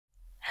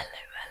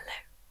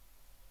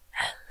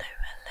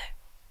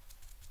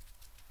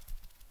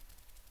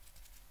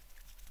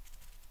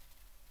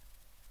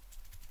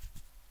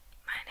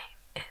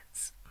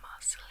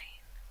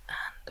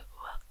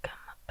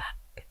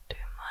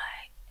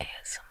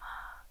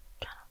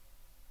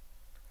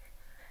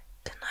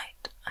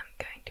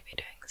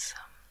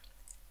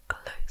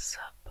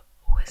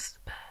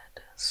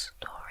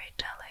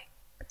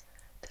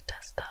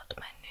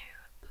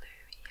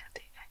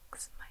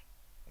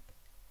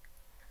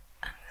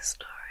The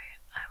story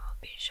I will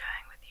be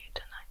sharing with you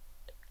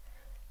tonight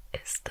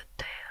is the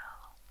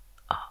tale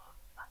of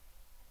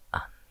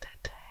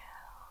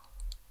Undertale.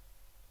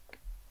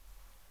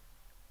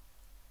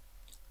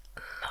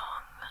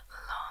 Long,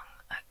 long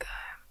ago,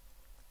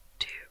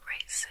 two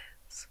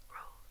races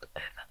ruled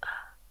over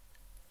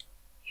Earth,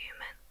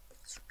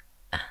 humans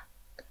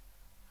and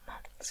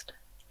monsters.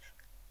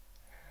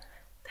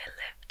 They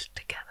lived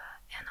together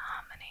in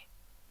harmony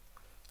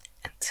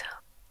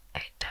until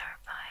a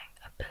terrifying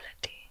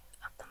ability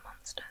of the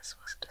monsters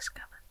was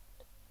discovered.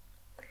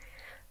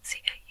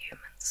 See, a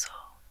human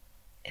soul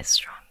is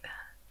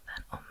stronger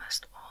than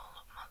almost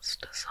all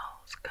monster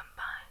souls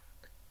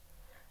combined,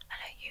 and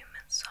a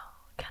human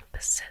soul can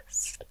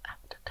persist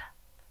after death.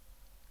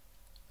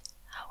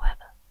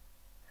 However,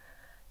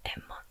 a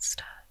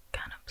monster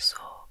can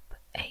absorb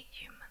a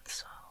human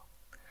soul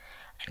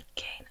and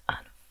gain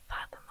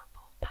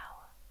unfathomable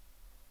power.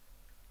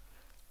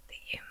 The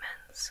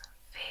humans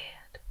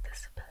feared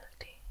this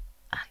ability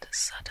and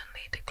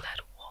suddenly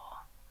declared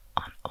war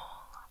on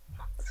all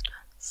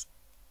monsters.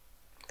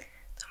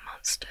 The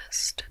monsters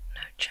stood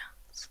no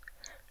chance,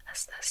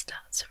 as their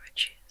stats are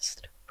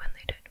reduced when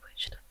they don't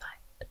wish to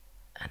fight,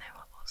 and they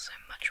were also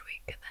much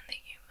weaker than the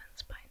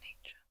humans by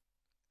nature.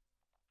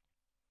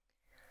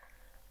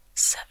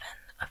 7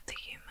 of the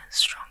humans'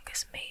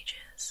 strongest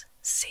mages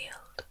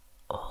sealed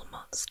all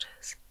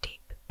monsters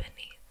deep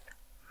beneath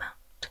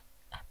Mount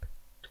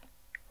Ebott.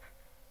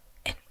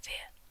 In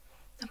fear,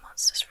 the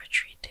monsters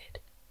retreated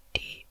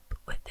deep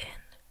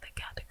within the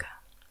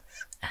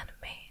catacombs and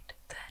made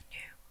their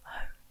new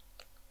home,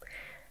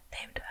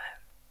 named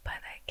home by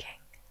their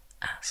king,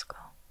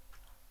 Asgore.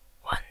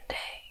 One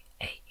day,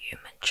 a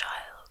human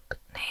child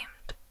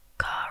named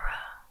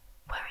Chara,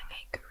 wearing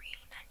a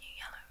green and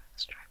yellow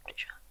striped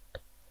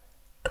shirt,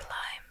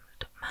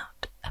 climbed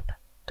Mount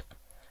Ebott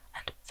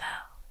and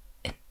fell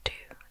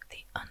into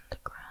the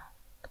underground.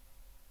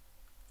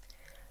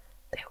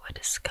 They were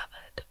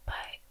discovered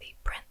by the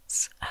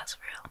Prince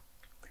Asriel,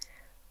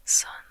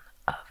 son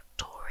of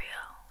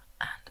Toriel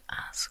and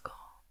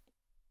Asgore.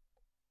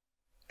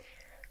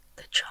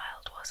 The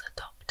child was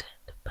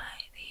adopted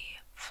by the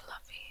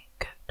fluffy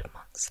goat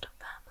monster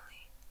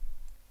family.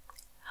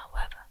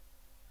 However,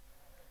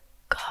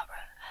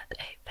 Chara had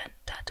a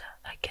vendetta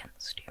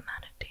against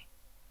humanity.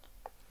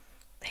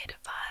 They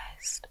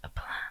devised a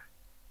plan.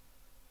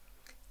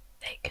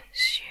 They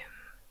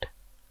consumed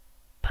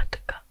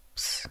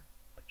buttercups,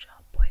 which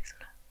are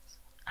poisonous,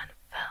 and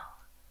fell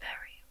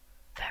very,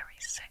 very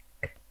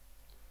sick.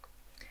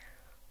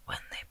 When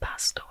they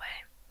passed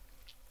away,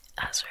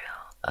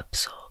 Asriel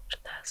absorbed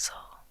their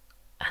soul,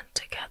 and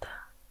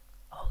together,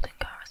 holding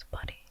Chara's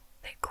body,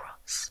 they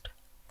crossed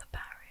the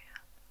barrier.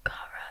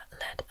 Chara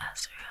led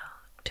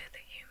Asriel to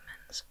the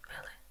humans'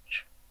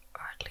 village,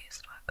 or at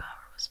least where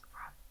Chara was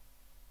from.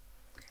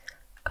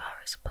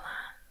 Chara's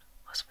plan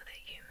was for the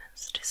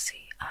humans to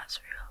see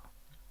Asriel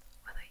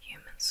with a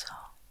human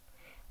soul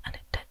and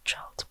a dead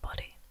child's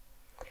body,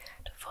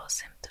 to force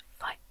him to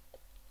fight,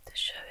 to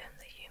show him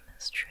the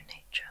human's true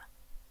nature.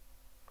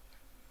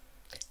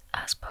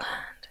 As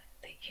planned,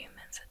 the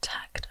humans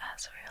attacked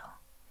Asriel,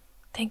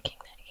 thinking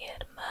that he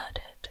had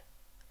murdered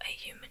a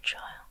human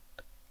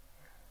child.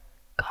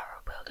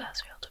 Chara willed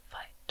Asriel to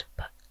fight,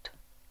 but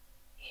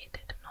he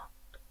did not.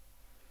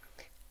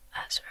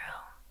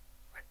 Asriel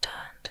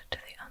returned to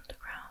the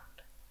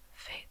underground,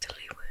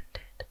 fatally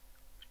wounded,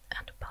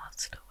 and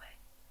passed away.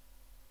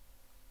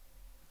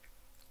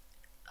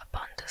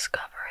 Upon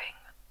discovering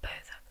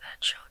both of their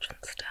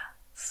children's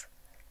deaths,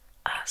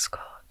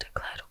 Asgore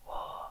declared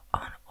war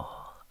on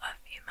all of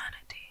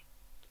humanity.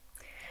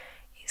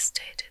 He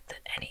stated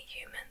that any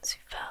humans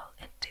who fell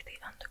into the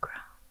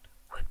underground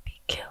would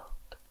be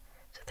killed,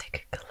 so they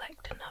could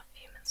collect enough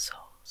human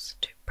souls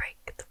to break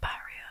the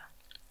barrier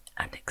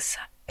and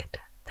exact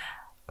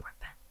their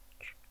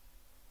revenge.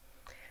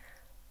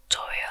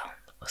 Toriel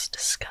was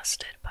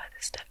disgusted by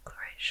this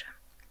declaration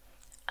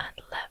and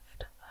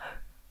left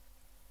home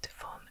to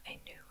form a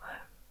new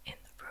home in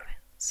the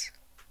ruins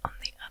on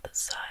the other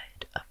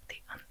side of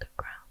the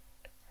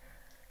underground,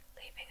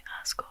 leaving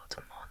Asgore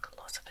to mourn the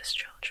loss of his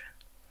children,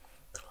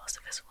 the loss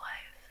of his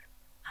wife,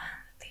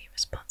 and the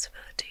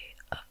responsibility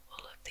of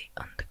all of the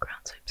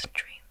underground's hopes and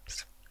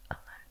dreams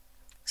alone.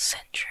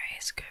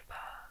 Centuries go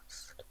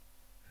past.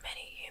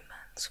 Many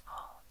humans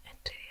fall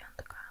into the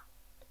underground.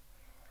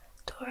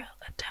 Toriel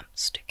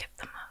attempts to give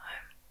them a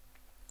home,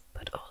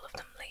 but all of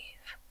them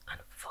leave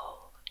and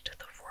fall to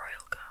the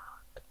royal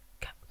guard,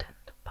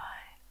 captained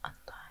by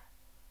Undyne.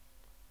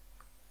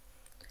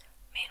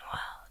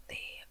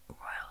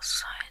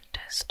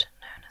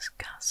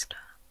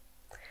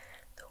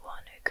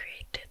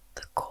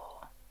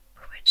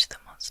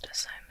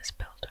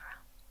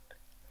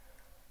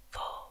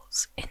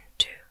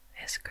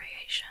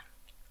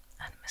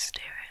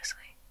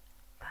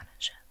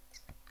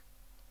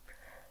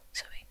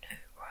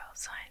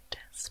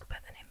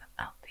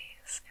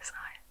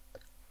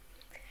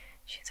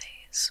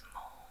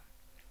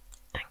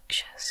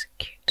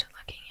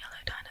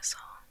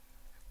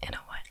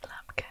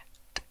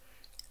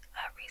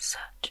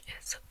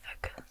 is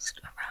focused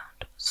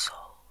around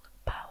soul,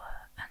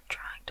 power, and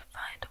trying to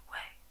find a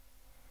way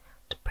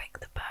to break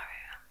the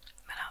barrier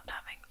without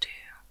having to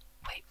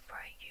wait for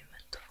a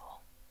human to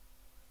fall.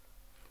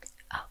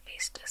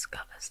 Alphys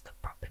discovers the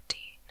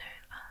property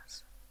known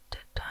as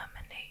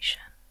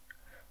determination,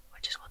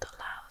 which is what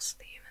allows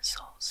the human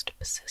souls to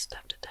persist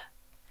after death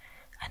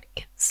and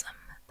gives them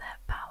their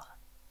power.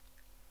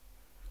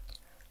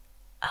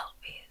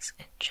 Alphys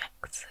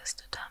injects this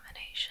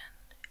determination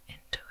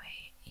into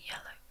a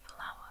yellow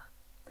flower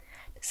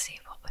to see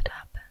what would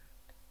happen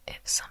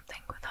if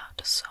something without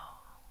a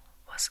soul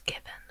was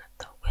given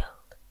the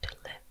will to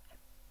live.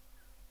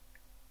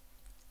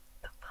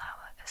 The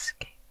flower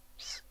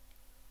escapes.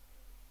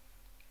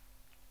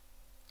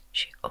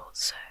 She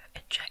also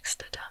injects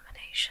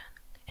determination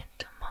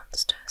into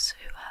monsters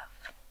who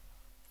have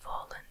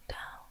fallen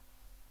down.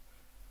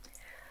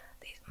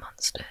 These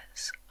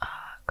monsters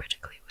are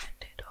critically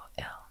wounded or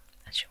ill,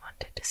 and she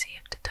wanted to see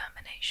if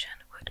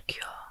determination would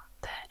cure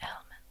their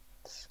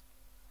ailments.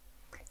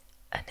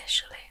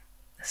 Initially,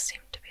 this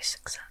seemed to be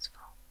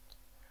successful.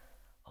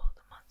 All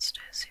the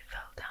monsters who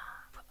fell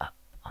down were up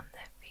on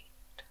their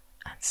feet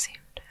and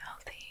seemed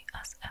healthy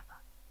as ever.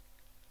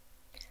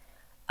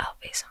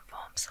 Alphys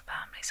informs the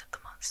families of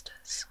the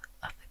monsters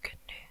of the good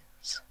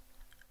news.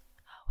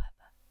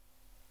 However,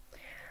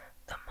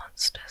 the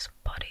monsters'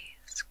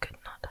 bodies could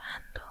not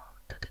handle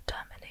the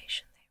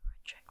determination they were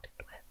injected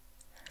with,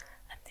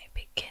 and they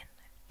begin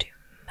to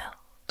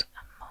melt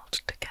and mold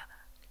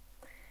together,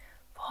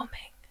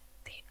 forming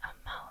the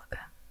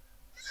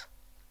amalgams.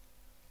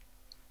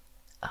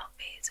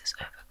 Alphys is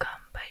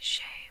overcome by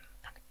shame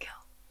and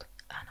guilt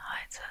and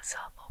hides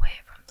herself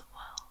away from the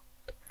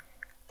world,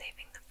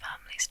 leaving the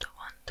families to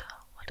wonder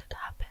what had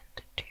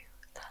happened to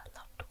their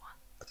loved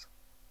ones.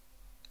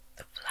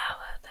 The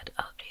flower that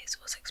Alphys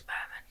was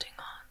experimenting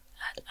on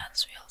had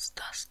Asriel's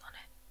dust on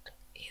it,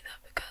 either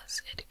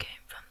because it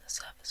came from the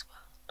surface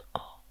world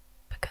or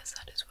because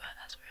that is where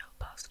Asriel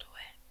passed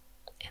away,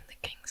 in the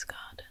king's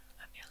garden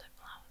of yellow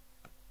flowers.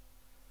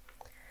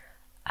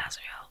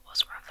 Asriel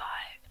was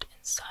revived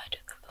inside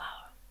of the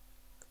flower,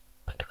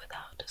 but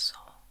without a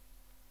soul.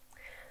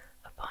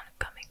 Upon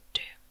coming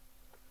to,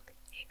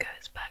 he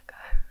goes back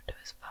home to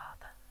his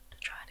father to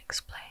try and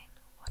explain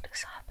what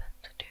has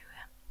happened to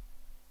him.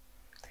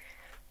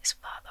 His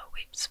father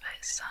weeps for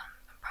his son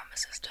and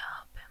promises to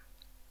help him,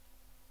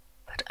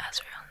 but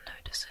Asriel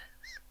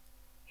notices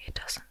he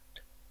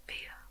doesn't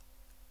feel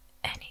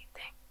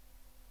anything.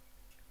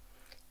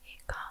 He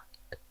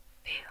can't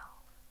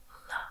feel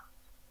love.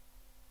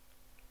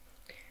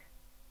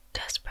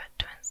 Desperate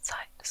to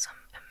incite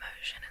some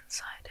emotion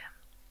inside him,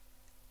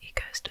 he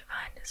goes to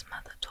find his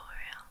mother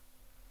Toriel,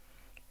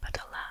 but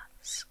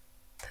alas,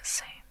 the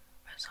same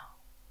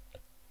result.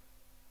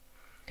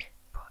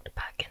 Brought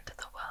back into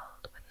the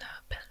world with no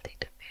ability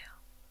to feel,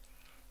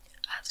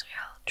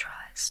 Asriel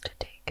tries to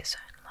take his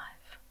own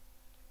life,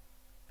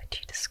 but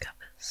he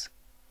discovers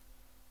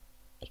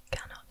he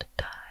cannot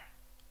die.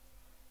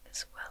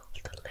 His will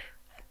to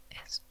live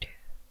is too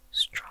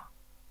strong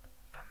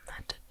from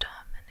that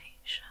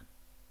determination.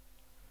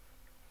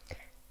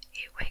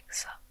 He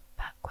wakes up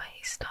back where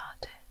he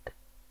started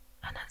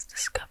and has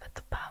discovered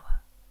the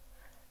power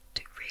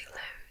to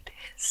reload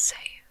his save.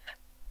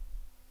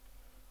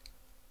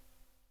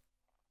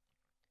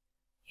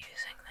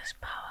 Using this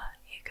power,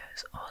 he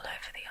goes all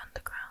over the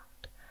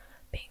underground,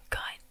 being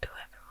kind to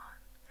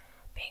everyone,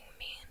 being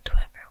mean to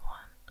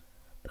everyone,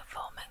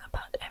 performing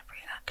about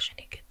every action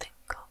he could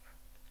think of,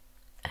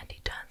 and he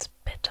turns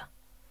bitter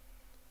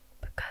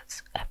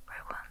because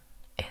everyone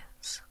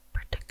is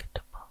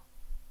predictable.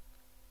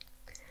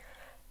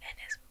 In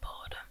his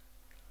boredom,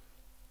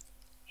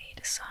 he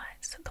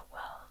decides that the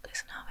world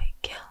is now a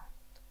kill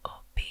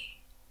or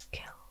be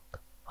killed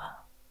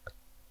world.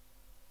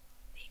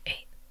 The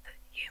 8th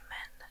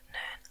human,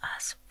 known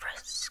as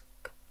Frisk,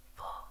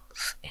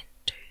 falls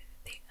into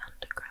the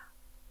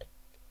underground.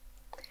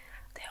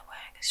 They are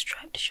wearing a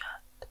striped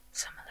shirt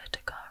similar to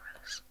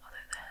Chara's,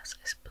 although theirs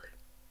is blue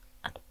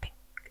and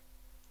pink.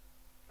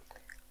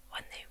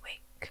 When they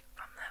wake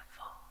from their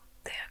fall,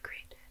 they are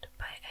greeted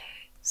by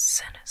a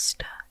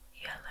sinister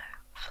yellow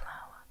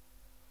flower.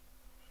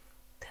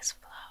 This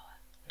flower,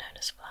 known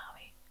as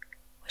Flowey,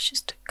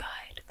 wishes to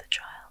guide the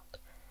child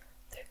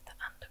through the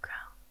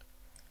underground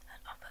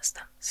and offers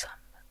them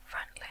some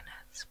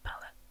friendliness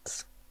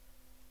pellets.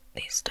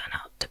 These turn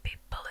out to be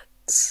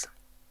bullets.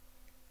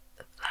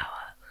 The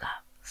flower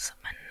laughs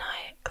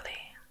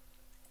maniacally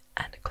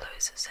and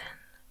closes in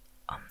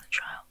on the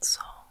child's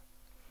soul,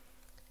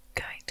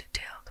 going to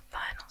deal the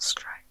final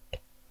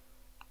strike,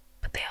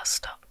 but they are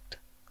stopped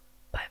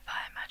by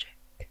fire magic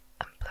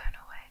and blown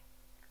away.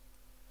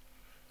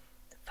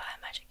 The fire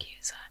magic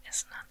user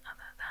is none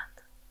other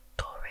than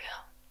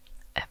Toriel,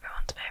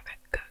 everyone's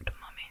favourite goat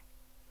mummy.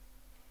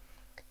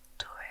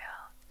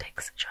 Toriel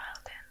takes the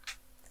child in,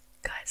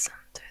 guides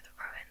them through the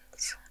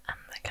ruins and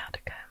the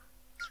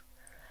catacombs,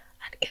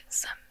 and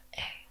gives them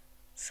a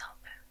cell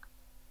phone.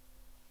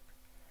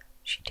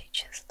 She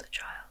teaches the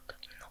child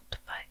not to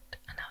fight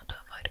and how to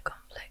avoid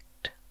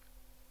conflict,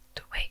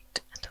 to wait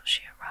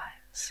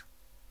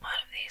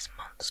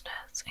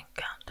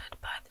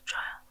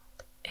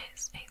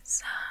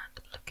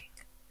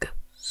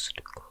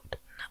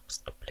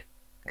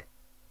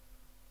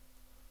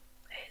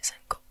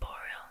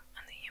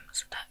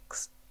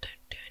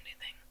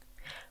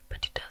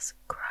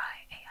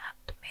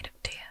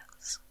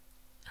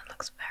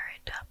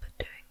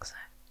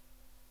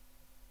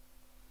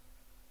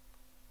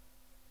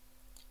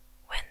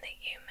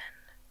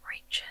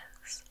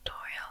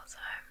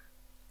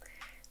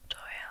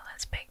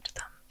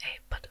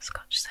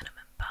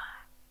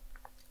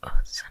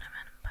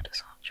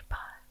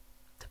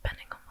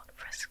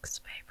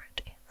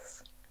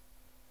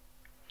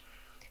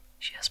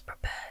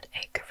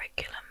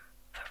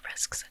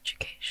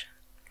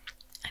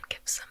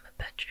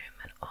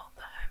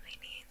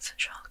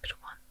such shulked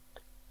want.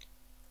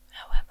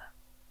 However,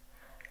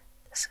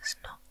 this is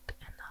not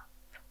enough.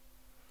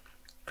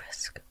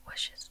 Frisk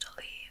wishes to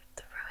leave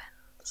the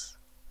ruins.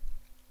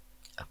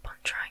 Upon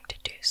trying to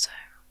do so,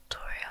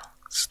 Toriel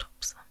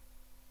stops them.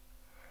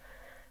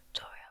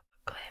 Toriel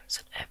proclaims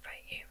that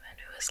every human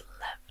who has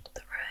left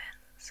the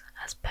ruins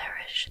has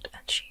perished,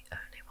 and she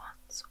only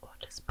wants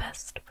what is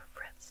best for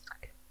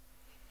Frisk.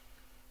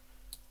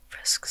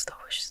 Frisk still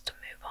wishes to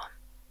move on,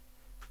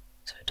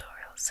 so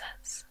Toriel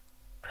says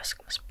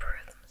Frisk must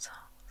prove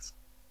themselves.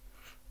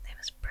 They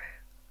must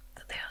prove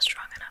that they are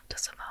strong enough to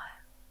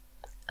survive,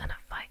 and a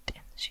fight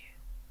ensues.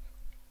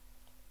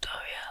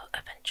 Toriel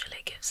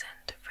eventually gives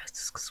in to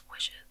Frisk's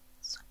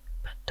wishes,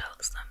 but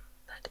tells them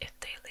that if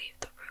they leave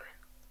the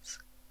ruins,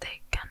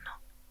 they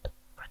cannot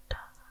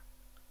return.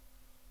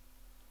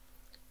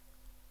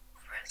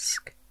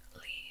 Frisk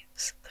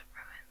leaves the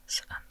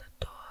ruins and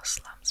the door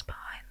slams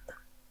behind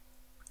them.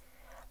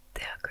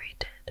 They are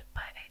greeted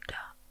by a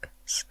dark,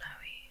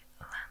 snowy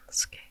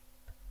landscape.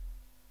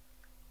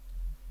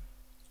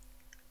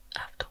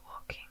 After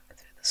walking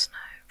through the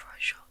snow for a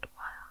short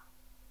while,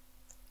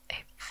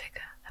 a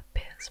figure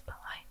appears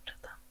behind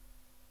them.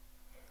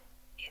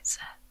 It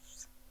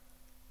says,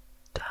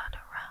 "Turn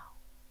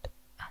around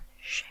and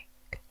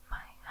shake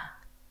my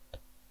hand."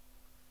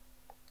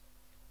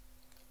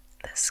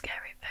 This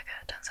scary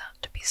figure turns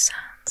out to be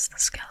Sans the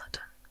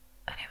skeleton,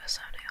 and he was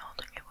only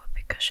holding a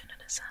whoopee cushion in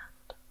his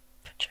hand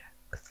for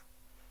jokes.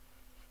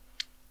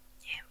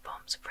 He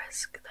informs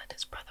Frisk that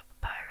his brother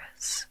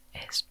Papyrus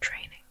is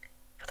training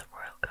for the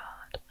Royal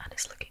Guard and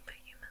is looking for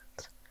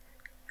humans,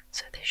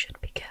 so they should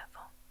be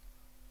careful.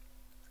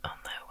 On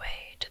their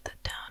way to the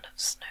town of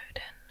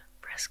Snowdin,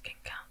 Frisk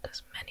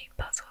encounters many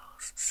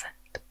puzzles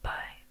sent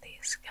by the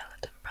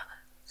skeleton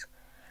brothers,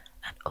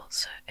 and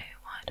also a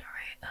wide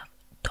array of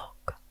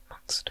dog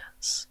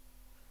monsters.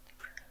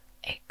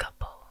 A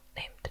couple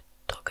named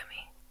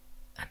Dogamy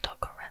and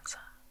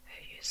Dogoreza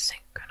who use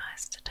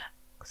synchronized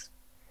attacks.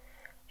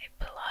 A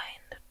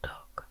blind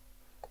dog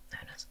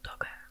known as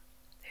Doggo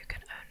who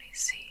can only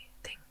see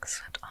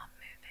things that are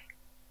moving.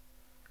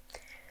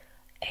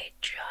 A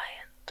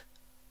giant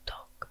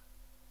dog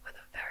with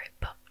a very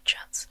puffed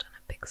chest and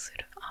a big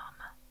suit of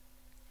armor,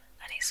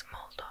 and a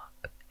small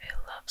dog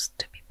who loves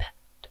to be pet.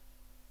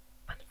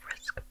 When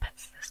Frisk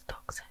pets this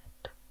dog's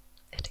head,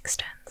 it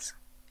extends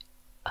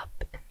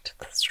up into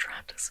the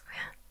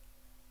stratosphere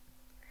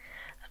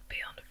and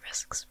beyond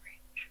Frisk's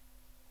reach.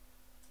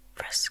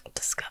 Frisk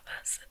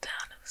discovers the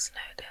town of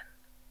Snowdin,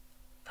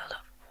 full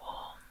of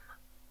warm,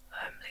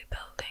 homely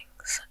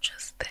buildings such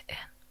as the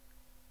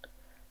inn,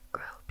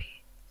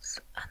 Grillbees,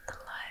 and the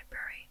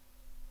library.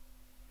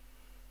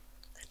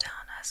 The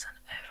town has an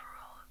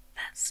overall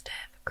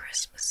festive,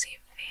 Christmassy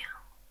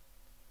feel,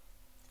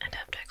 and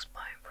after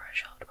exploring for a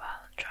short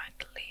while and trying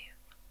to leave,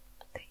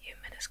 the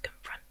human is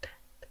confronted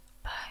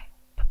by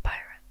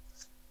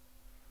Papyrus.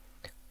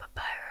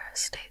 Papyrus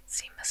states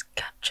he must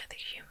capture the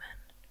human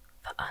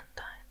for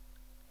Undyne,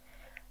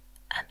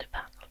 and a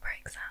battle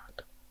breaks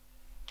out.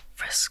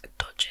 Frisk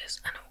dodges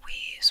and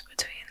weaves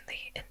between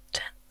the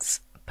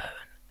intense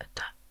bone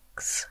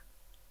attacks,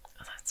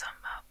 although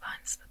somehow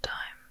finds the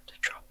time to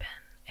drop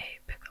in a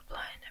pickup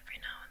line every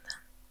now and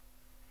then.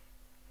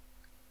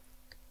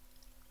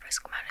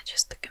 Frisk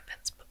manages to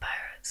convince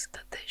Papyrus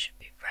that they should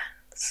be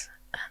friends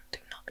and do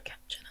not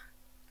capture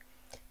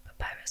them.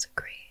 Papyrus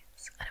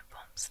agrees and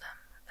informs them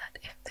that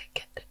if they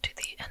get to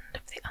the end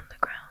of the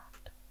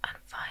underground and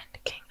find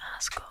King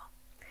Asgore,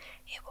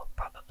 he will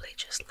probably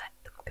just let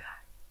them go.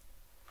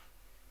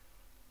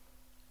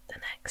 The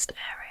next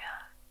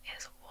area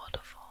is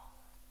Waterfall.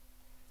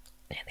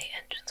 Near the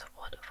entrance of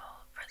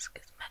Waterfall, Frisk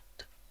is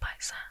met by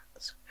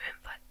Sans, who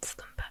invites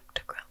them back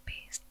to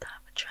Grillbees to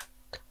have a chat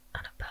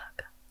and a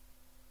burger.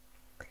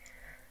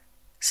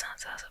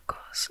 Sans has, of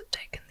course,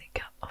 taken the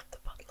cap off the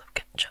bottle of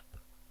ketchup,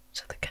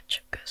 so the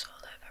ketchup goes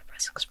all over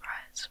Frisk's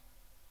fries,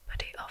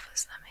 but he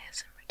offers them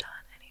his in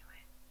return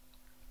anyway.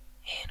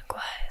 He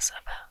inquires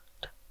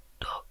about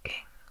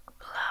talking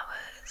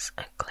flowers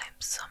and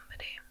claims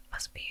somebody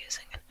must be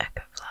using an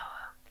echo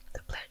flower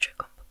to play a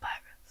trick on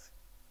Papyrus.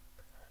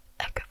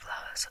 Echo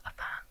flowers are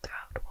found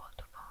throughout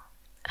Waterfall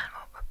and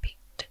will repeat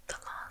the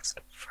last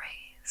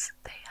phrase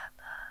they have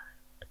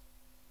heard.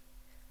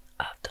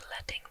 After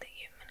letting the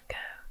human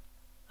go,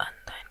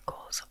 Undyne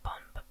calls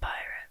upon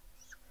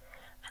Papyrus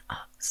and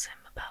asks him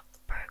about the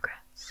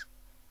progress.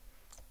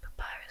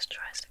 Papyrus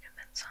tries to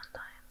convince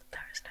Undyne that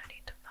there is no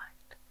need to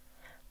fight,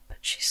 but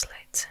she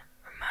slates him,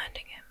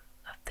 reminding him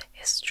of the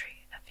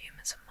history of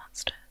humans and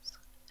monsters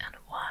and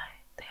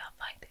why they are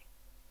fighting.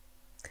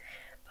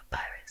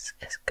 Papyrus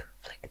is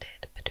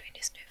conflicted between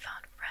his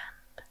newfound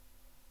friend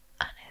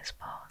and his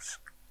boss,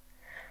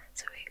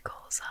 so he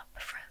calls up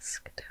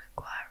Frisk to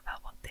inquire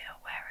about what they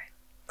are wearing,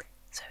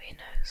 so he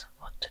knows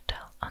what to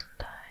tell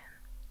Undyne.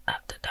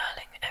 After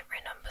dialing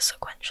every number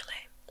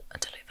sequentially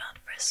until he found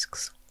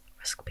Frisk's,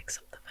 Frisk picks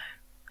up the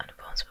phone and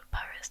informs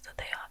Papyrus that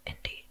they are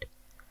indeed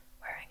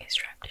wearing a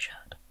striped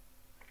shirt.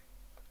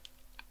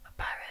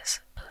 Papyrus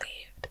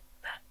believed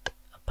that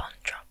upon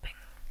dropping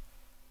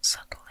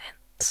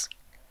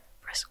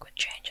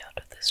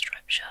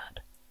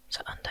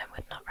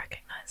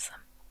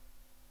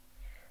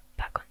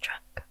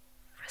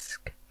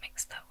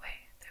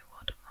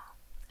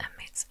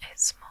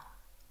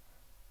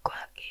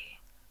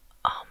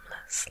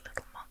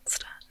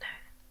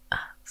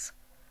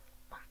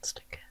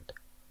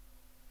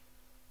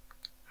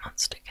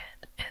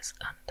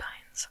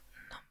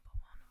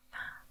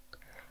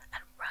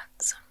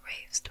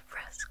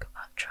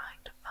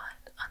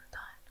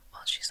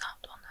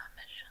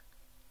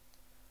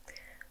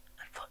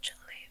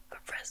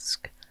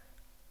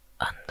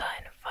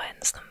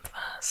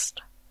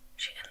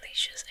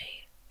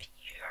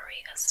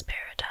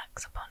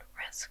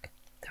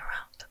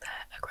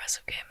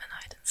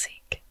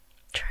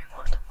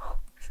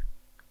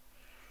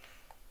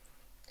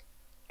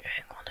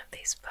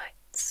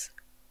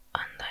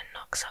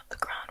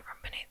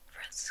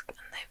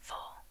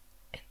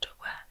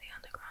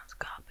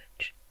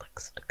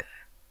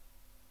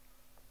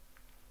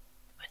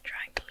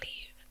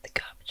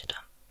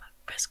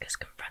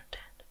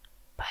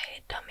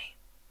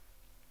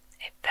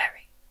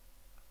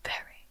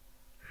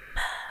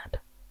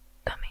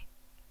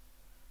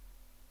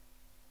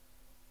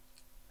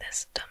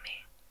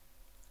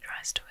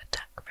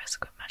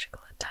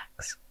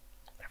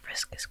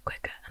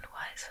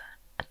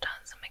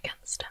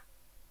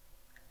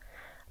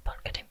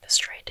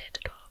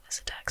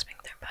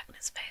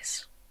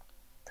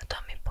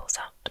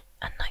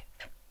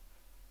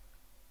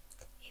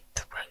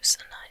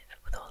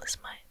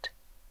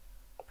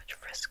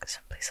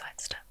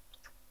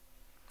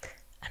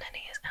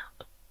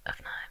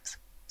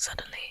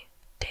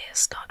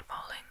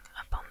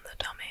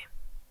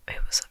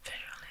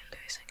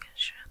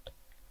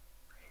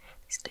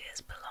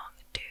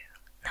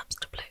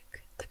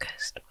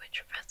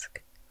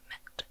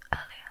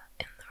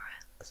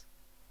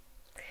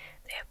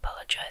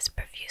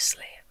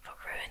furiously for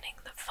ruining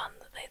the fun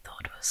that they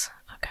thought was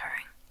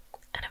occurring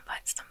and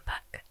invites them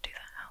back to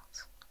the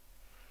house.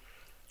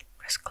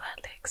 Frisk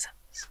gladly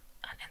accepts,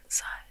 and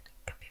inside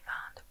can be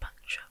found a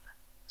bunch of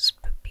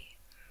spooky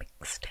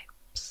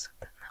mixtapes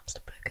that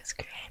Napsterbook has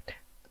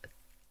created.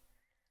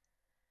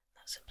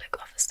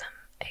 Napsterbook offers them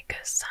a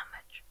ghost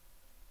sandwich,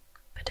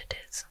 but it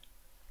is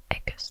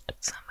a ghost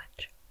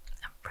sandwich,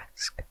 and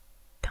Frisk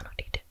cannot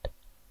eat it.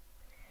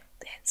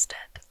 They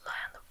instead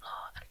lie on the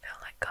floor and feel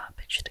like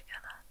garbage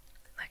together,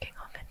 looking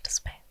off into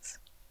space,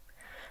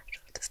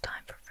 until it is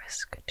time for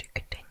Frisk to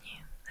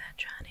continue their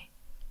journey.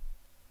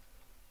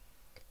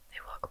 They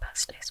walk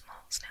past a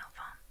small snail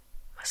farm,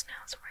 where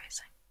snails are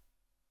racing.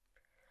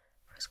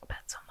 Frisk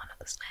bets on one of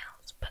the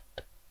snails,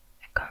 but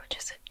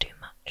encourages it too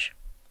much,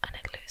 and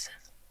it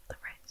loses the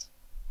race.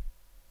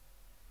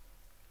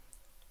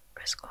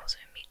 Frisk also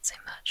meets a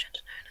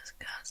merchant known as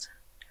Gaster,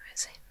 who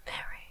is a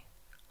very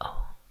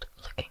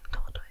old-looking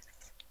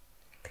tortoise.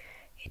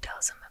 He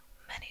tells him of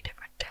many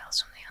different tales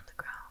from the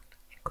underground,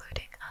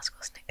 including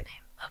Asgore's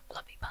nickname of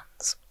Fluffy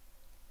Buns.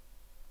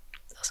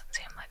 Doesn't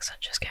seem like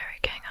such a scary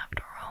gang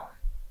after all.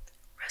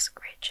 Frisk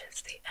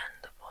reaches the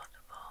end of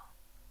Waterfall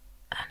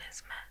and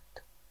is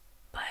met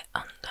by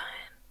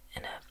Undyne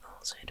in her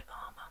full suit of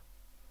armor,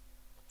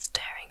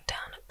 staring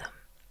down at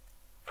them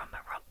from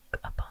a rock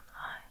upon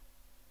high.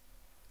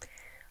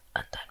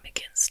 Undyne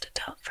begins to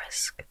tell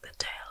Frisk the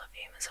tale of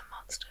humans and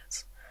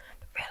monsters,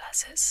 but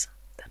realizes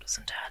that was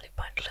entirely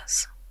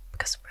pointless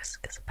because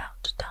Frisk is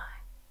about to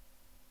die.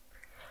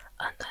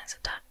 Undyne's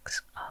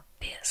attacks are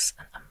fierce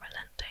and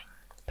unrelenting,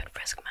 but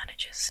Frisk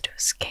manages to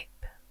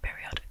escape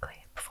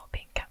periodically before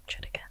being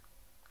captured again.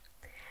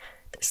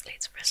 This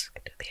leads Frisk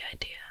to the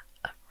idea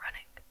of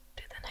running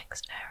to the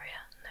next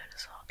area known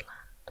as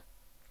Hotland.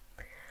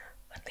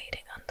 When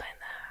leading Undyne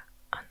there,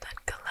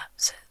 Undyne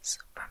collapses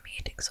from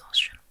heat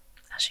exhaustion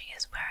as she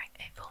is wearing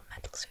a full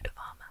metal suit of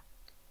armor.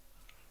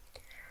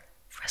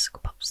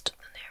 Frisk pops to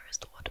the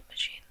nearest water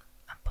machine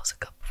and pours a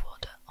cup of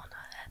water on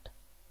her head.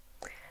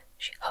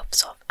 She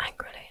huffs off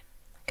angrily,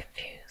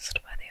 confused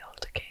by the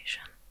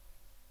altercation.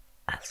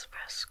 As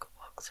Frisk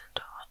walks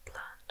into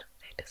Hotland,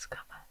 they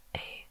discover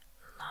a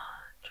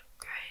large,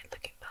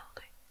 grey-looking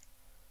building,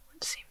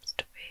 which seems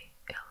to be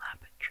a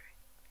laboratory.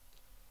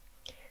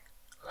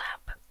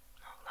 Lab,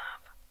 not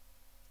lab.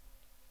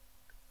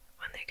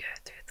 When they go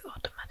through the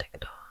automatic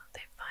door,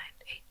 they find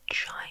a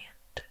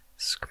giant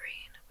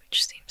screen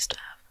which seems to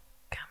have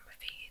camera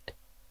feed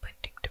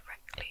pointing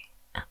directly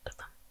at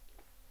them.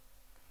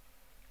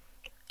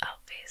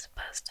 Alphys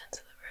bursts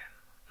into the room,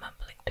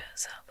 mumbling to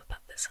herself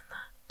about this and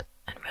that,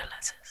 and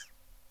realizes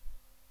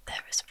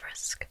there is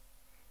Frisk.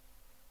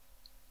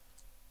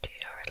 She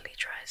hurriedly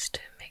tries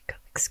to make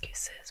up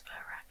excuses for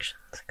her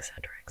actions,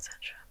 etc.,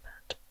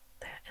 but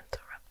they are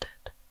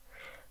interrupted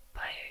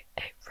by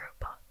a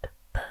robot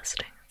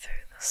bursting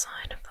through the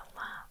side of the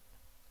lab.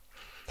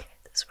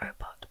 This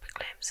robot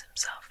proclaims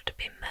himself to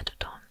be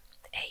Metadon,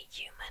 a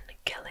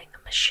human-killing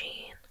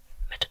machine.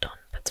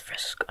 Metadon puts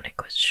Frisk on a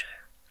quiz show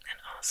and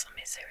asks them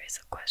a series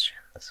of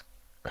questions.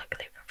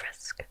 Luckily for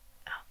Frisk,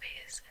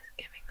 Alphys is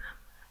giving them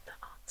the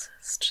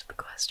answers to the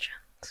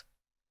questions,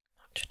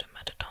 much to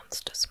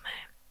Metadon's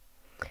dismay,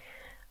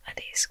 and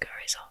he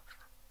scurries off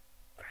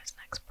for his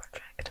next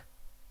project.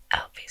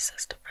 Alphys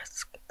says to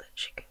Frisk that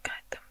she can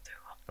guide them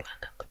through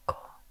Hotland and the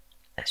core,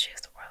 as she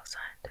is the royal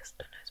scientist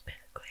and knows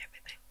basically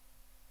everything.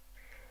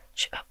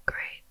 She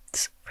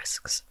upgrades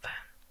Frisk's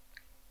phone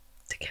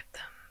to give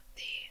them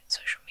the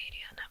social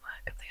media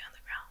network of the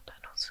underground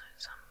and also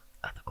some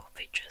other cool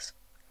features,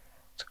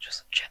 such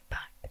as a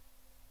jetpack.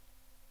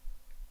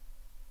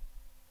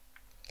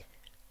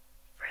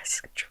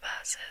 Frisk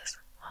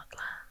traverses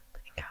Hotland,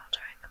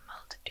 encountering a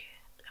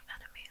multitude of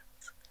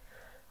enemies,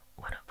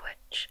 one of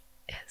which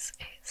is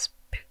a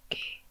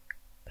spooky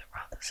but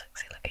rather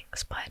sexy-looking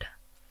spider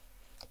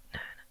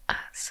known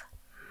as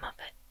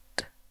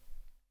Muppet.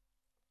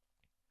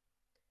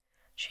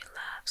 She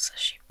laughs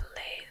as she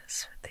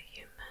plays with the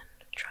human,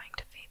 trying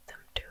to feed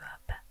them to her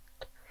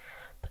pet,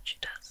 but she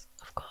does,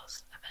 of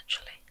course,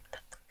 eventually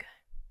let them go.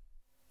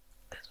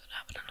 This would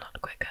happen a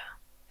lot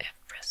quicker if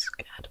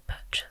Frisk had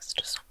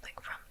purchased something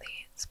from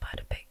the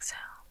Spider Pig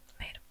sale,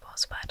 made of 4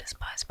 spiders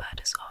by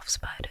spiders of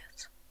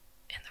spiders,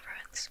 in the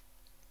ruins.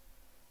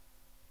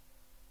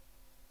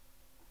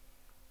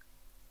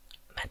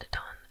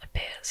 Metadon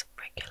appears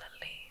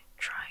regularly,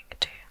 trying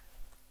to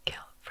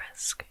kill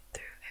Frisk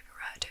through a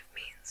variety of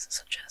means,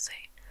 such as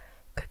a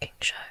cooking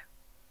show,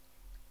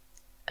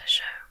 a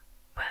show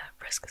where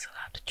Frisk is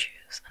allowed to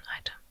choose an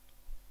item,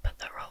 but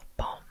they're all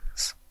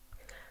bombs,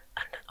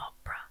 and an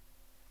opera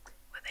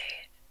with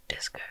a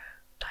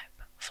disco-type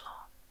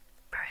floor,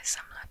 very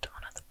similar to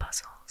one of the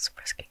puzzles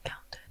Frisk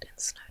encountered in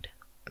Snowdin,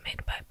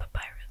 made by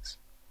Papyrus.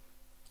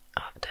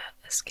 After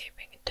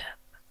escaping death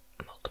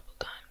multiple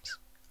times,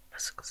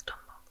 Frisk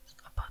stumbles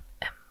upon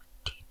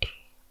MTT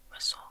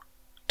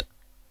Resort.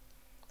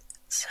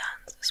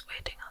 Sans is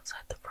waiting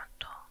outside the front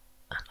door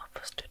and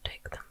offers to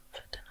take them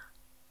for dinner.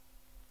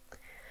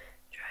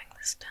 During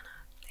this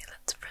dinner, he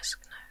lets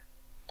Frisk know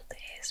that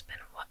he has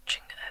been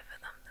watching over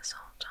this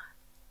whole time,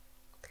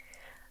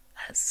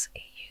 as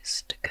he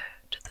used to go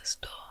to the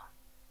store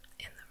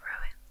in the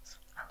ruins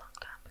a long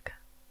time ago.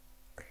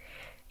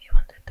 He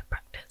wanted to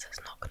practice his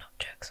knock-knock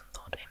jokes and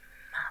thought a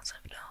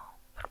massive door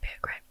would be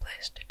a great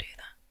place to do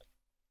that.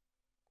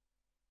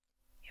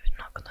 He would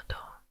knock on the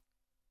door,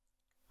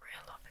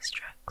 reel off his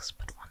jokes,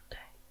 but one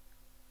day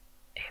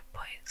a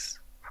voice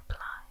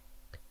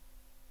replied.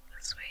 The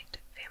sweet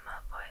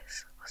female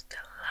voice was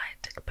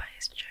delighted by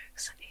his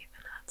jokes and even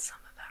had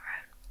some of her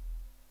own.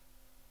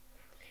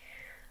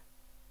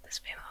 This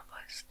female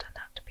voice turned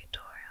out to be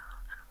Doria,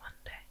 and one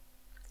day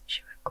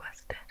she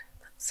requested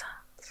that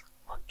Sans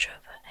watch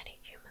over any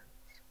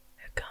humans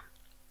who come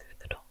through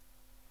the door.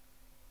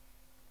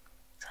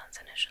 Sans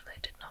initially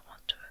did not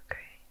want to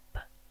agree,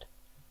 but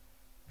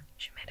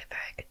she made a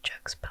very good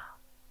joke spell,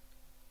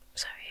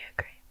 so he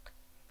agreed,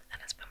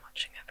 and has been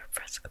watching over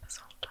Frisk this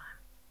whole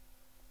time.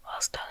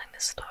 Whilst telling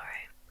this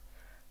story,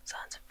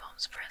 Sans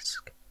informs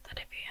Frisk that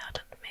if he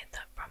hadn't made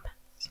that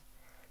promise,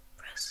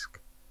 Frisk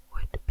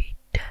would be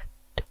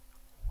dead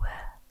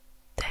where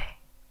they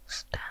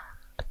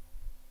stand.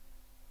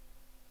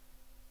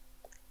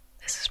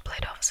 This is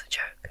played off as a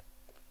joke.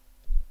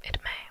 It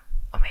may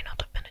or may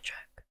not have been a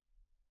joke.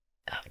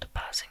 After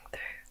passing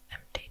through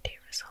MTD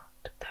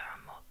Resort, there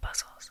are more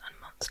puzzles and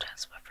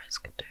monsters for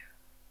Frisk to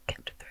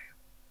get through.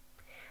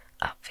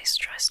 Alphys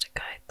tries to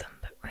guide them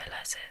but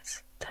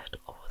realizes that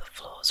all the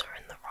floors are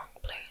in the wrong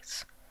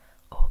place,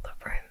 all the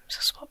rooms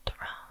are swapped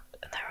around,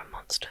 and there are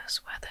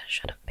monsters where there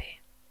shouldn't be.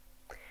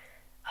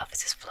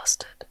 Alphys is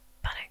flustered,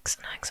 panics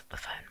and hangs up the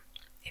phone,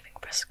 leaving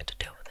Frisk to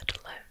deal with it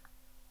alone.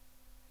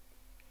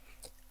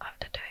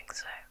 After doing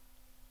so,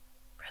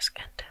 Frisk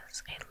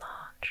enters a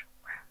large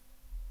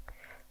room,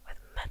 with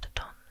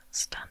Metadon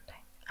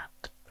standing at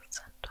the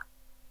center.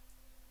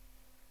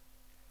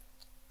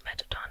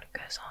 Metadon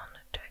goes on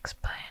to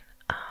explain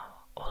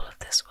how all of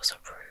this was a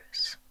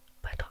ruse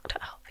by Dr.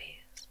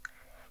 Alphys.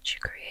 She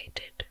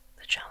created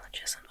the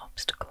challenges and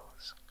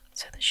obstacles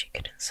so that she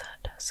could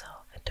insert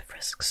herself into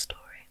Frisk's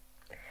story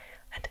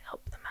and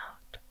help them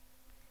out.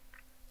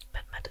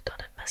 But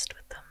Metadon had messed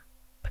with them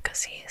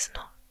because he is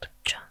not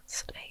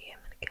just a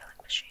human killing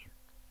machine.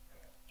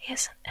 He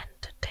is an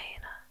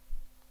entertainer.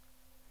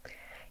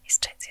 He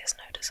states he has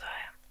no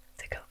desire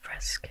to kill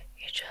Frisk,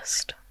 he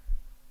just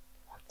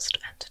wants to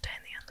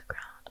entertain the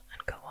underground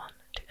and go on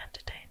to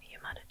entertain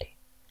humanity.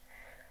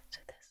 So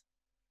this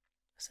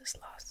was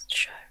his last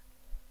show,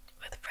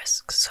 with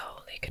Frisk's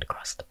soul he could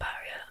cross the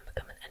barrier and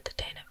become an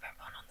entertainer for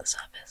everyone on the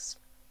surface,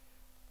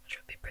 which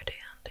would be pretty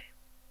handy.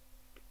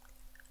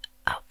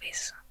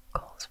 Alphys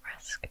calls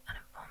Frisk and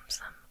informs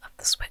them of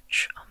the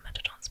switch on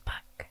Metadon's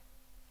back.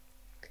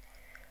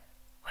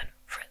 When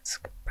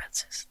Frisk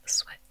presses the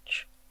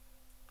switch,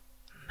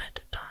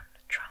 Metadon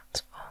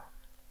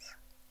transforms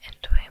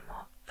into a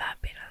more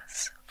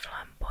fabulous,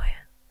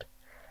 flamboyant,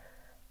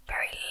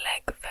 very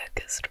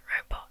leg-focused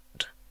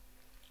robot,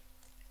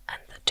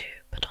 and the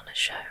two put on a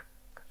show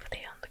for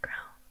the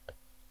underground.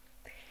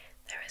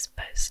 There is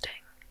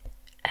boasting,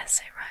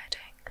 essay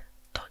writing,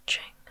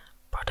 dodging,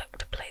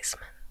 product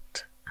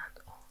placement, and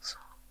all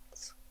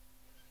sorts.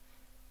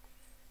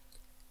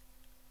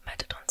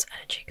 Metadon's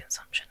energy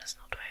consumption is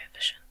not very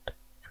efficient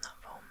in that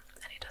form,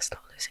 and he does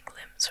start losing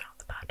limbs throughout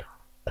the battle,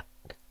 but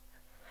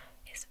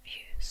his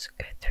views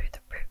go through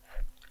the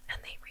roof, and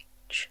they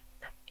reach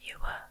the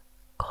viewer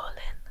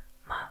call-in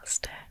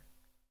milestone.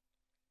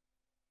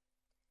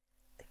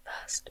 The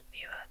first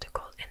viewer to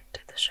call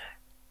into the show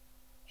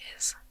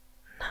is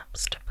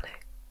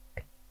Napsterblue,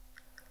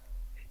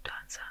 who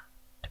turns out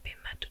to be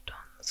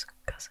Metadon's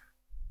cousin.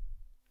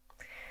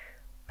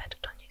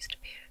 Metadon used to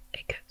be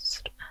a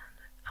ghost, and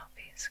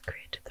Alphys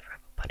created the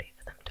robot body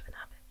for them to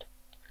inhabit.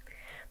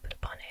 But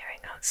upon hearing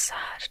how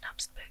sad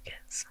Napsterblue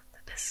is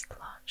that this is the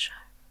last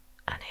show,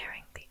 and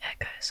hearing the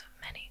echoes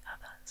of many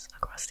others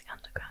across the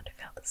underground who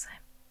feel the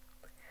same,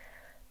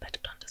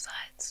 Metadon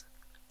decides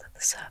that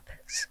the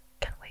surface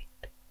can wait,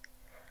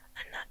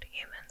 and that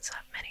humans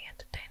have many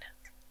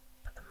entertainers,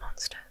 but the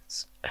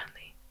monsters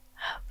only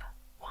have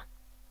one.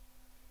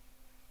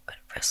 When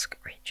Frisk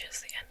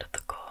reaches the end of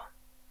the core,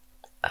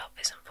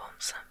 Alphys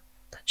informs them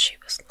that she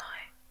was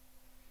lying.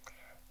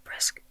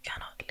 Frisk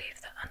cannot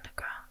leave the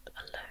underground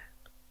alone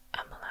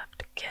and will have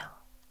to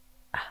kill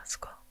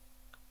Asgore.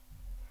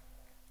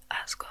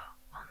 Asgore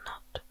will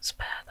not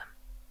spare them.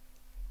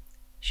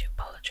 She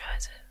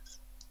apologizes,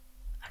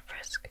 and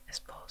Frisk is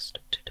forced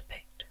to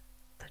debate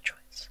the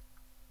choice.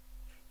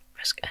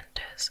 Frisk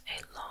enters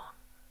a long,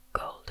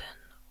 golden,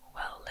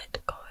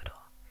 well-lit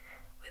corridor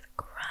with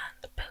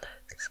grand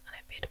pillars and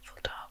a beautiful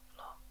tile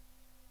floor.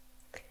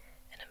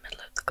 In the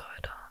middle of the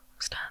corridor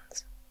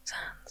stands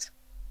Sans.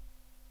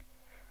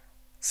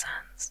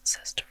 Sans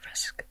says to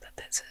Frisk that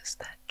this is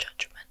their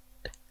judgement,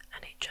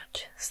 and he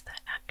judges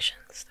their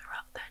actions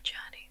throughout their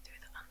journey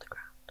through the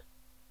underground.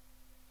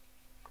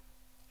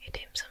 He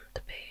deems them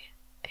to be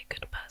a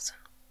good person,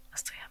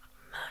 as they haven't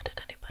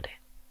murdered anybody,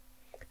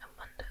 and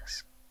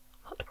wonders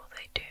what will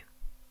they do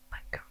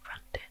when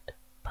confronted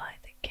by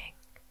the king.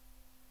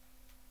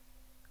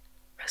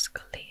 Frisk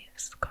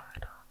leaves the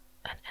corridor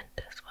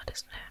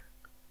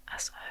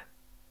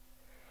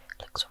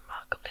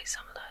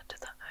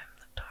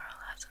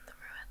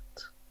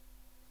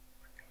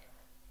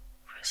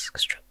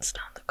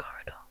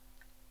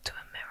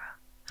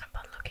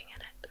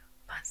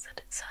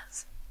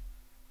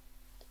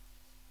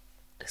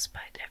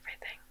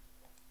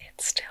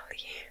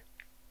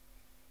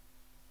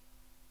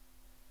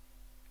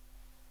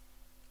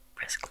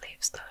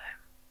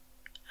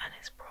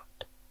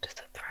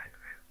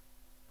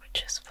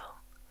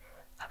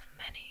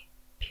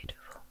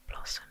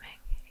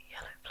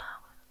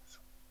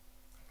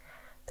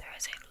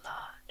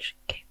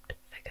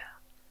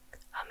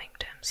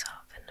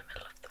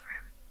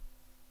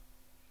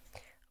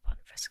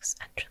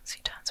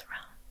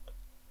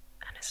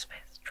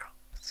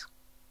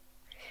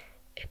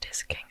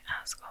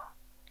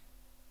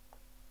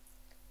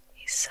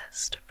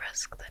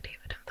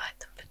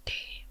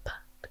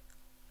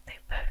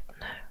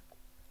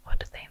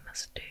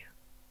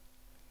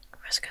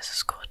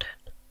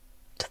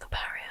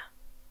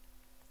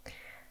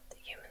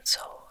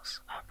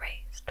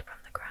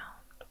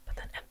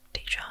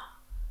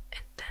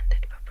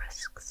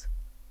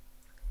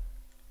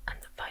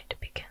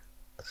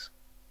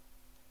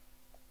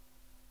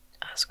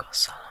asgore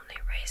solemnly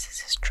raises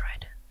his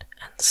trident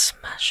and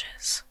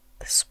smashes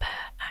the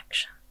spare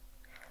action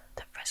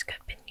that Frisk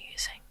had been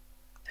using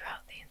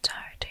throughout the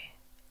entirety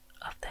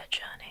of their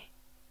journey.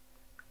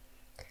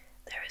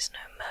 There is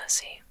no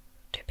mercy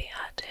to be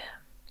had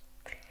here.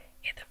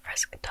 Either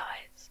Frisk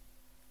dies,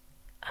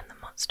 and the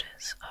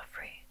monsters are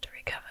free to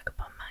wreak havoc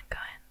upon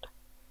mankind,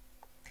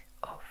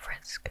 or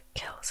Frisk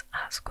kills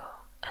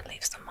Asgore and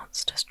leaves the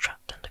monsters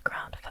trapped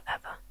underground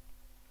forever.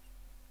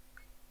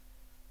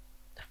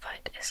 The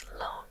fight is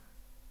long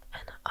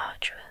and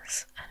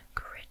arduous and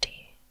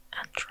gritty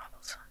and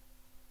troublesome.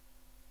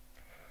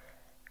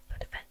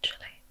 But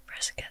eventually,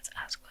 Frisk gets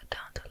Asgore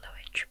down to low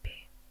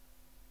HP.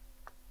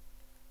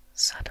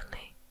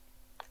 Suddenly,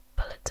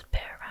 bullets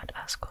appear around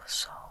Asgore's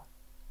soul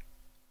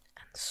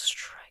and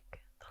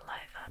strike the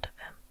life out of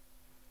him.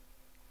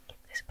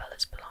 These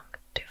bullets belong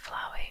to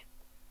Flowey.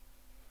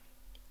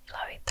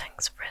 Flowey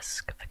thanks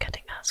Frisk for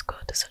getting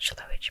Asgore to such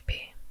low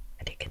HP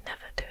that he could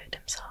never do it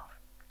himself,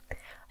 and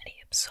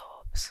he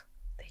absorbs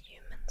the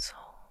human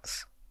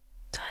souls,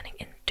 turning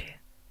into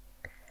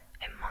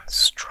a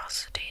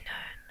monstrosity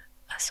known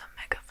as a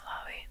Mega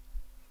Flowey.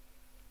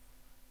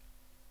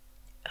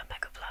 A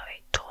Mega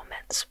Flowey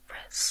torments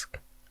Frisk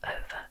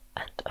over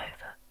and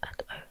over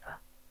and over.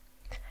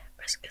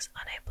 Frisk is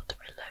unable to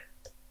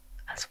reload,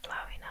 as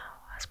Flowey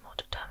now has more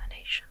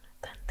determination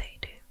than they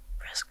do.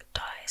 Frisk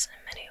dies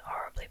in many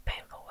horribly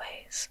painful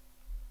ways,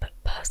 but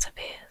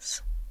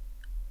perseveres.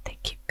 They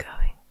keep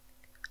going,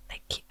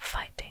 they keep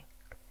fighting,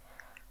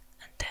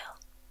 until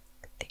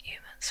the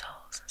human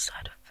souls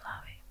inside of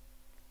Flowey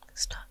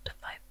start to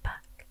fight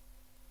back.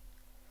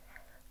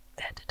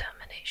 Their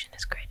determination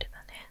is greater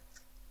than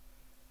his.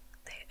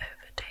 They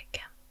overtake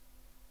him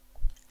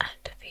and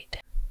defeat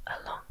him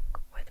along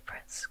with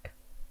Frisk.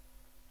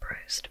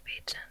 Bruised,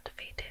 beaten, and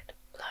defeated,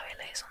 Flowey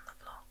lays on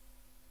the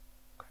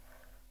floor.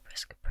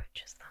 Frisk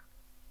approaches them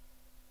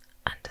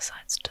and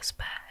decides to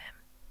spare him.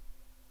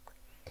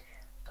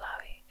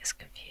 Flowey is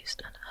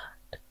confused and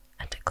hurt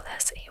and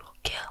declares that he will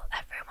kill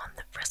everyone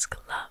that Frisk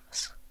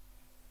loves.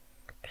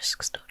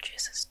 Frisk still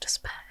chooses to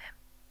spare him.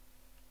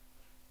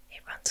 He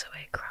runs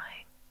away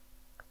crying,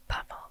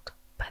 baffled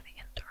by the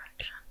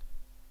interaction.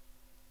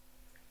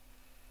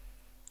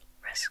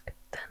 Frisk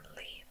then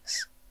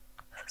leaves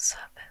for the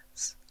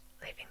surface,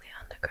 leaving the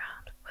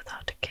underground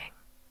without a king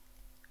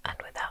and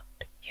without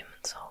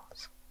human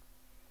souls.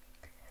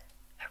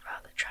 A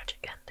rather tragic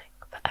ending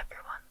for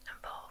everyone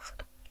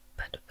involved,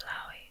 but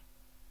Flowey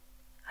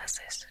has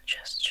a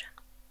suggestion.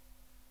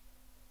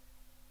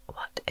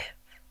 What if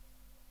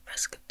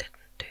Frisk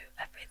didn't do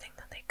everything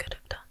that they could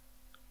have done?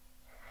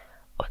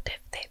 What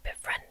if they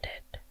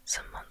befriended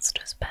some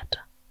monsters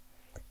better,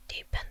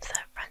 deepened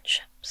their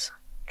friendships,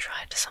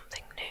 tried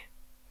something new?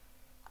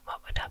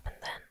 What would happen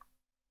then?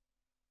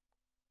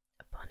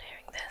 Upon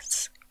hearing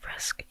this,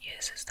 Frisk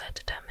uses their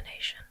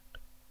determination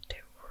to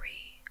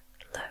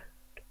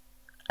reload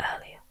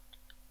earlier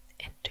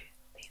into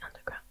the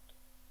underground.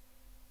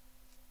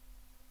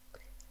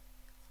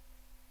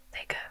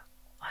 They go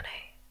on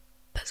a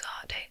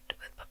bizarre date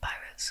with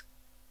Papyrus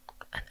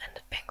and end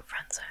up being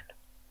friend-zoned,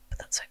 but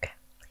that's okay,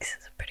 because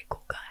he's a pretty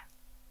cool guy.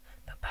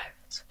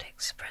 Papyrus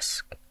takes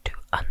Frisk to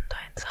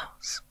Undyne's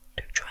house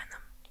to join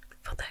them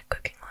for their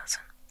cooking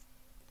lesson.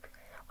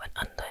 When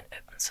Undyne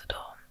opens the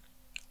door,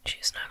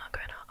 she's no longer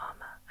in her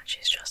armor and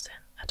she's just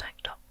in a tank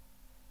top.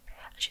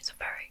 And she's a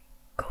very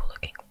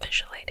cool-looking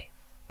fisher lady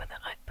with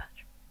an eye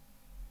patch.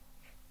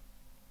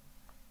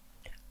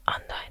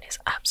 Undyne is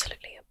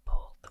absolutely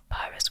appalled that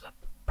Papyrus would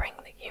bring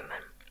the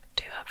human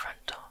to her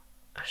front door,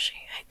 as she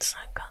hates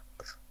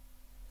guns.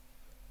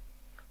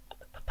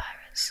 But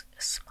Papyrus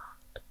is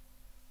smart.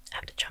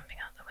 After jumping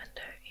out the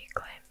window, he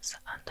claims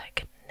that Undyne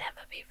could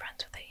never be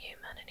friends with a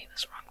human and he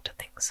was wrong to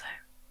think so.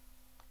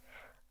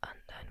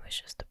 Undyne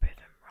wishes to prove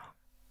him wrong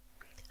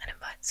and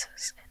invites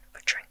us in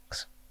for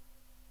drinks.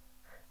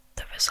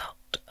 The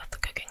result of the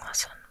cooking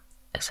lesson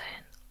is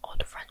an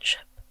odd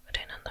friendship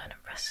between Undyne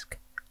and Frisk,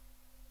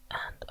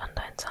 and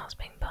Undyne's house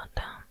being burnt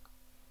down.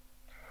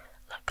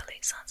 Luckily,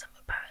 Sans and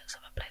Papyrus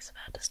have a place of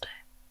her to stay,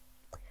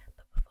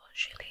 but before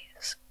she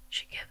leaves,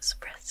 she gives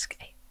Frisk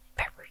a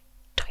very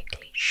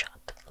tightly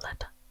shut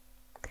letter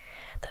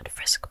that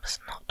Frisk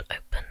must not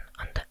open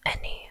under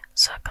any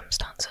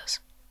circumstances.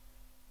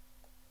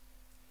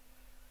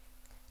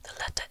 The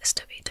letter is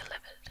to be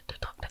delivered to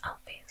Dr.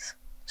 Alphys,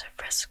 so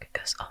Frisk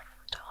goes off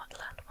to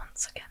Hotland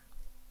once again.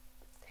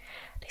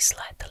 They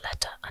slide the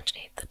letter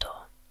underneath the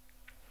door.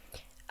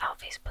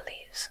 Alphys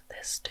believes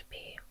this to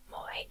be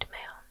more hate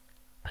mail,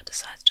 but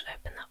decides to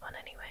open that one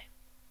anyway.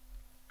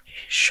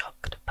 She's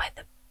shocked by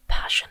the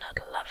passionate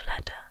love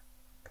letter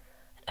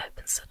and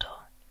opens the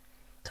door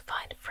to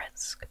find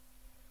Frisk.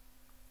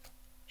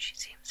 She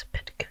seems a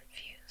bit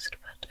confused,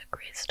 but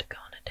agrees to go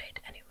on a date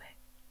anyway.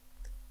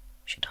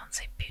 She dons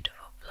a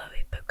beautiful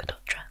flowy polka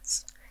dot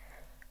dress,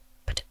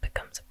 but it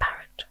becomes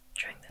apparent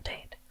during the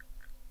date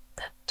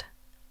that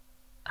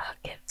her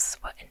gifts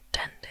were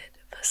intended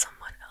for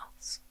someone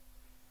else.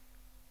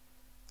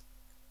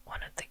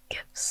 One of the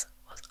gifts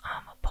was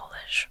armor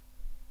polish.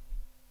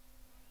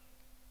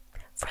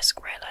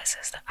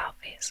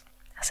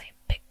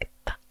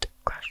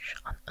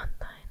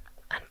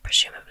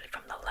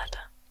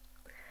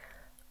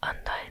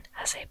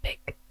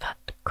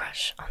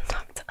 crush on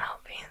Dr.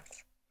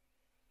 Alphys.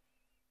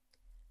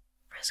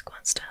 Frisk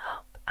wants to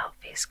help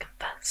Alphys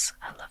confess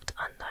her love to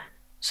Undyne,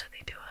 so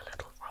they do a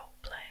little role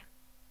play.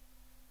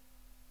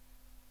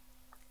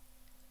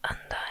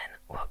 Undyne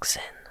walks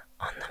in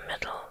on the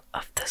middle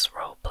of this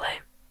role play.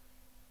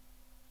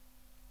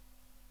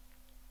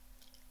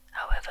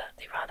 However,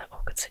 the rather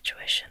awkward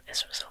situation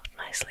is resolved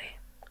nicely.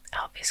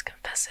 Alphys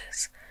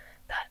confesses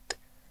that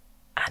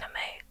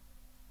anime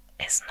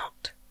is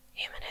not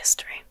human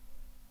history,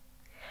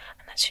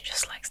 and that she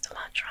just likes to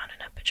lounge around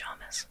in her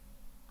pajamas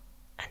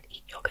and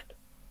eat yogurt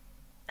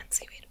and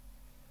seaweed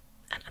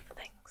and other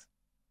things.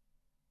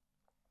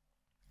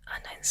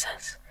 Undyne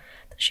says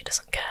that she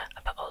doesn't care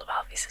about all of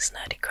Alphys'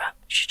 nerdy crap,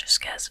 she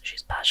just cares that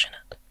she's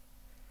passionate.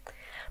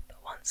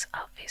 But once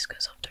Alphys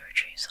goes off to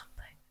retrieve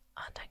something,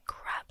 Undyne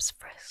grabs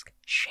Frisk,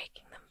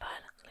 shaking them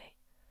violently,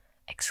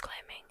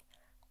 exclaiming,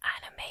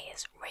 "Anime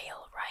is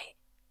real, right?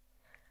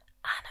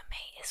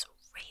 Anime is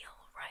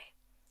real, right?"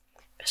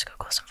 Frisk of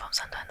course informs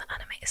Undyne that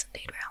anime is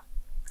indeed real,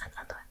 and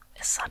Undyne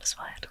is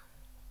satisfied.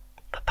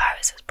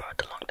 Papyrus is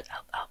brought along to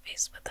help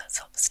Alphys with her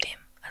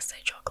self-esteem as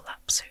they jog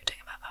laps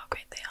hooting about how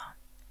great they are.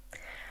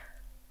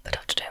 But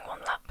after doing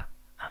one lap,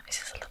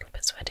 Alphys is a little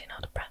bit sweaty and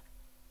out of breath,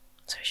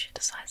 so she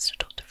decides to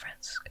talk to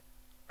Frisk.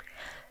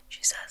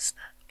 She says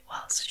that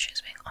whilst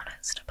she's being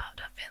honest about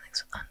her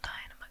feelings with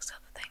Undyne amongst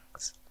other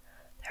things,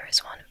 there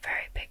is one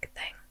very big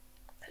thing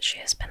that she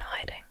has been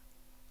hiding.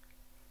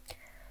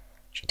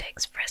 She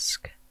takes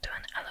Frisk to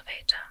an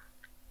elevator,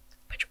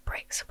 which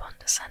breaks upon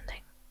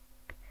descending,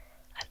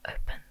 and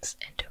opens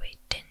into a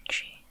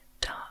dingy,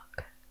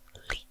 dark,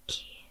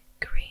 leaky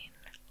green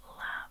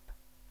lab.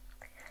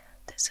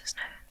 This is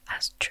known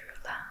as True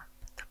Lab,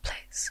 the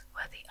place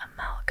where the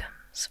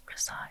amalgams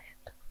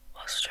reside.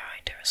 Whilst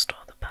trying to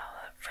restore the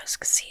power,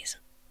 Frisk sees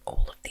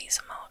all of these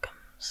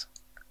amalgams,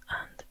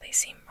 and they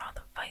seem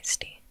rather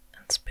feisty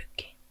and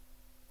spooky.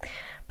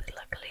 But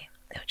luckily,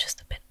 they were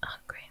just a bit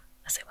hungry,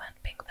 as they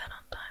weren't being fed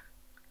on time.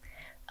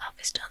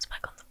 Alphys turns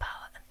back on the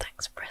power and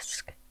thanks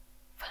Frisk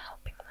for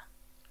helping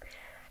them.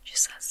 She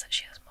says that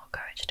she has more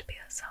courage to be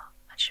herself,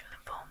 and she will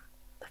inform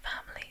the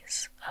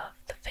families of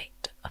the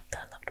fate of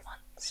their loved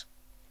ones.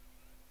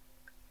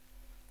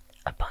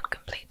 Upon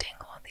completing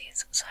all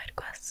these side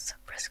quests,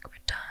 Frisk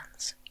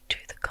returns to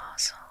the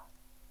castle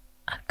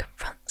and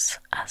confronts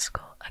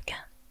Asgore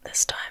again.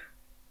 This time,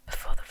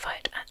 before the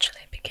fight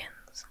actually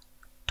begins,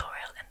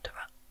 Toriel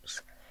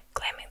interrupts,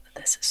 claiming that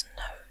this is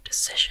no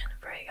decision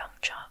for a young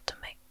child to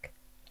make.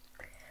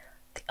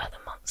 The other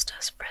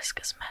monsters Frisk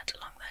has met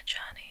along their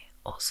journey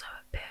also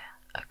appear,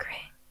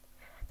 agreeing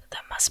that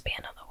there must be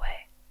another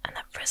way, and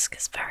that Frisk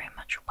is very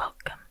much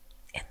welcome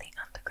in the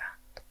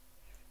underground.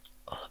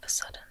 All of a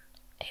sudden,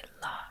 a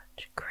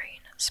large,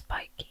 green,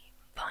 spiky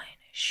vine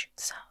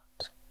shoots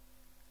out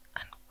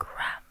and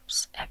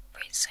grabs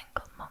every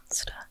single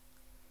monster.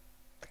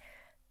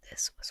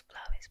 This was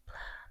Flowey's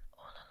plan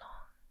all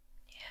along.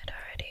 He had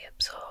already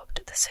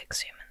absorbed the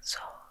 6 human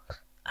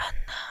souls, and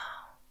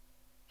now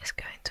is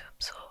going to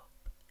absorb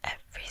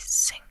every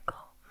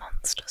single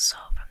monster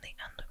soul from the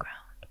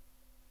underground,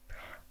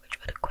 which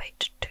would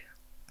equate to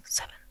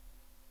 7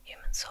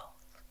 human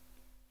souls.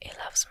 He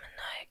laughs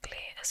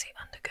maniacally as he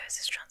undergoes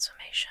his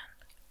transformation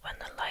when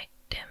the light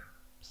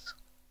dims.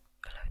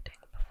 Floating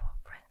before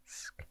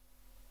Frisk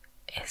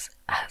is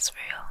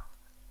Asriel,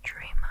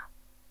 Dreemurr,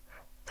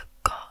 the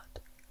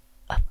god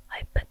of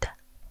hyperdeath.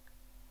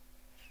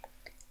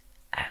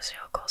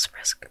 Asriel calls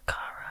Frisk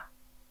Chara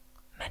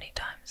many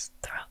times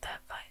throughout their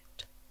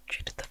fight,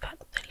 due to the fact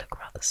that they look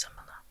rather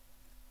similar.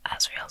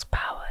 Asriel's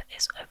power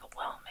is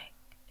overwhelming.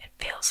 It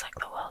feels like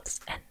the world is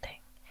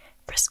ending.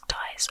 Frisk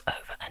dies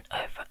over and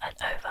over and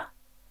over,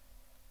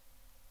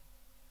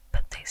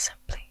 but they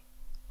simply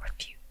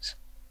refuse.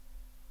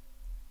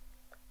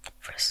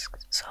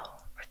 Frisk's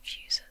soul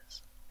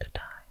refuses to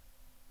die.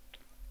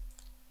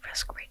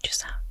 Frisk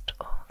reaches out to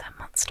all their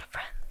monster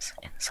friends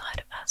inside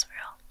of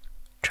Asriel,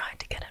 trying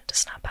to get him to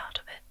snap out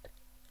of it.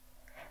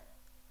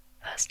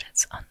 First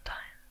it's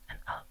Undyne and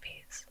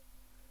Alphys,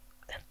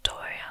 then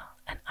Toriel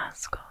and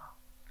Asgore,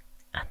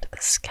 and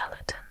the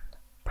skeleton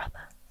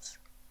brothers.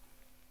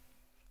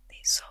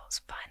 These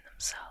souls find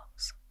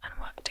themselves and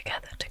work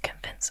together to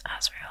convince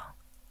Asriel,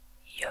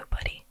 "Yo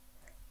buddy,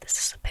 this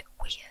is a bit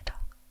weird,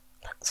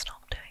 let's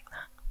stop doing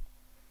that."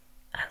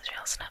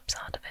 Asriel snaps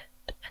out of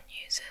it and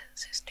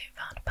uses his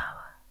newfound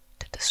power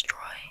to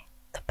destroy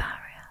the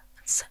barrier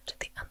and set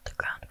the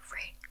underground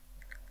free,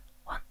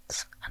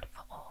 once and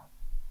for all.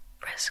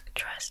 Frisk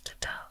tries to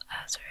tell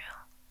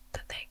Asriel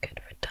that they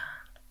could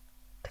return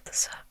to the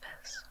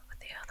surface with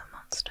the other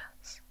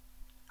monsters.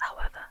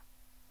 However,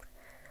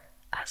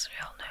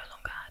 Asriel no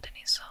longer had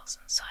any souls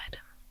inside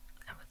him,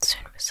 and would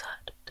soon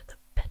resort to the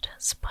bitter,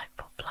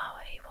 spiteful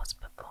flower he was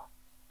before.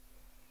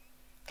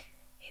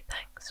 He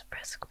thanks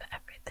Frisk for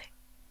everything,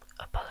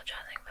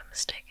 apologizing for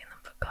mistaking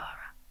them for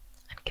Chara,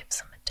 and gives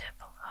them a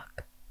tearful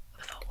hug,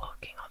 before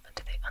walking off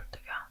into the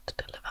underground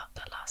to live out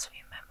their last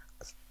few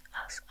moments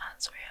as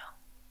Asriel.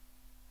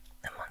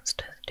 The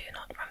monsters do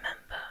not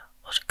remember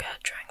what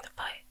occurred during the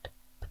fight,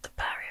 but the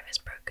barrier is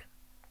broken,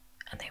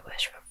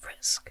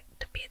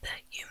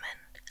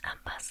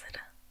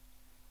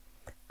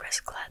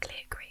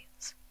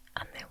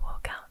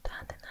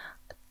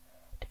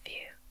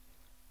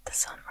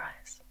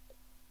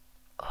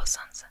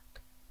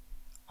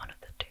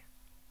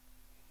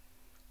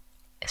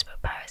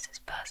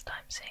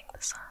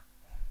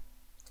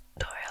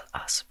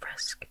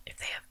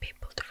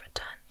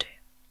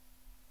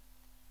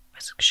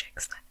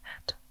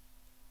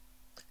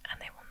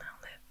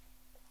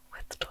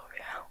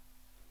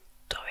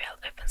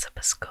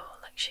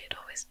 asgore like she had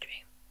always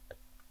dreamed.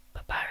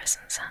 Papyrus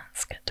and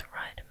Sans get to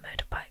ride a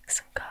motorbike